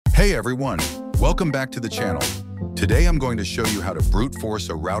Hey everyone, welcome back to the channel. Today I'm going to show you how to brute force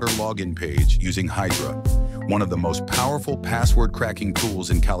a router login page using Hydra, one of the most powerful password cracking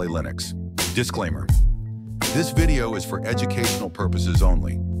tools in Kali Linux. Disclaimer: this video is for educational purposes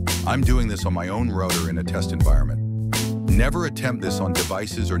only. I'm doing this on my own router in a test environment. Never attempt this on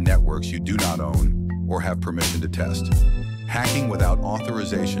devices or networks you do not own or have permission to test. Hacking without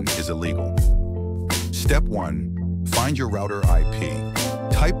authorization is illegal. Step 1. Find your router IP.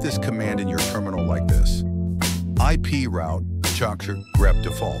 Type this command in your terminal like this: IP route grep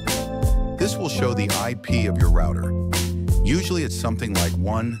default. This will show the IP of your router. Usually it's something like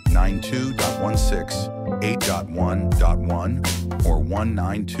 192.168.1.1 or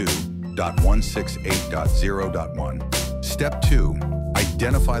 192.168.0.1. Step 2.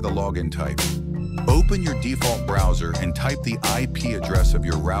 Identify the login type. Open your default browser and type the IP address of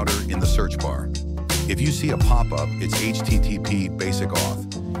your router in the search bar. If you see a pop-up, it's HTTP Basic Auth.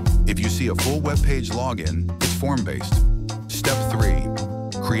 If you see a full web page login, it's form-based. Step 3.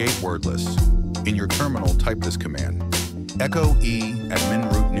 Create Wordlists. In your terminal, type this command: echo e admin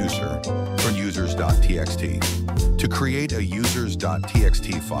root user for users.txt to create a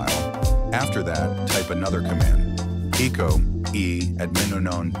users.txt file. After that, type another command: echo e admin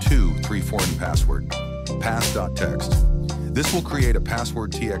unknown 234 and password pass.txt. This will create a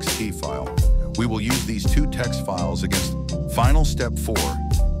password txt file. We will use these two text files against. Final step 4.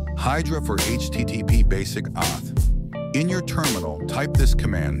 Hydra for HTTP Basic Auth. In your terminal, type this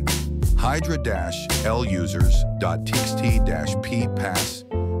command: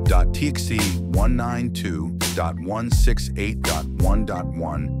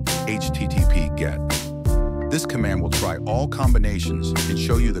 hydra-users.txt-pass.txt192.168.1.1 HTTP GET. This command will try all combinations and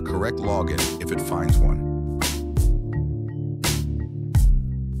show you the correct login if it finds one.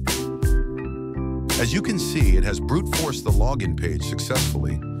 As you can see, it has brute forced the login page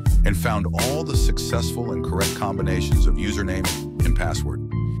successfully and found all the successful and correct combinations of username and password.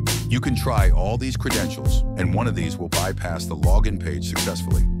 You can try all these credentials, and one of these will bypass the login page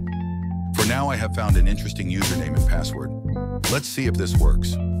successfully. For now, I have found an interesting username and password. Let's see if this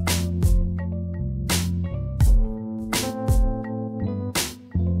works.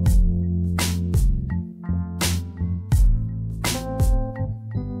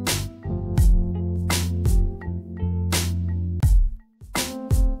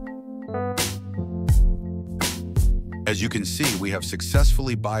 As you can see, we have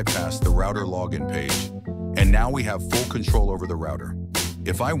successfully bypassed the router login page, and now we have full control over the router.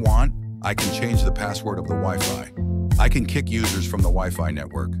 If I want, I can change the password of the Wi-Fi. I can kick users from the Wi-Fi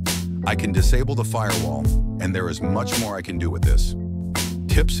network. I can disable the firewall, and there is much more I can do with this.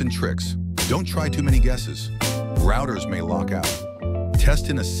 Tips and tricks: don't try too many guesses. Routers may lock out. Test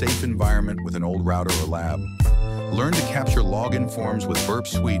in a safe environment with an old router or lab. Learn to capture login forms with Burp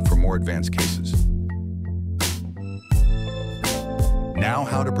Suite for more advanced cases. Now,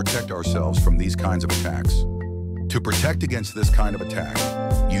 how to protect ourselves from these kinds of attacks. To protect against this kind of attack,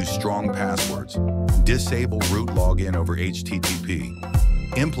 use strong passwords. Disable root login over HTTP.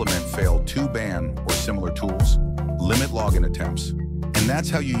 Implement failed to ban or similar tools. Limit login attempts. And that's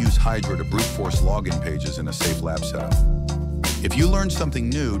how you use Hydra to brute force login pages in a safe lab setup. If you learned something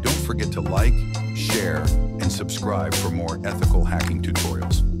new, don't forget to like, share, and subscribe for more ethical hacking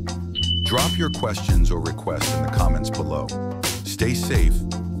tutorials. Drop your questions or requests in the comments below. Stay safe,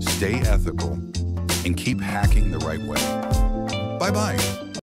 stay ethical, and keep hacking the right way. Bye-bye.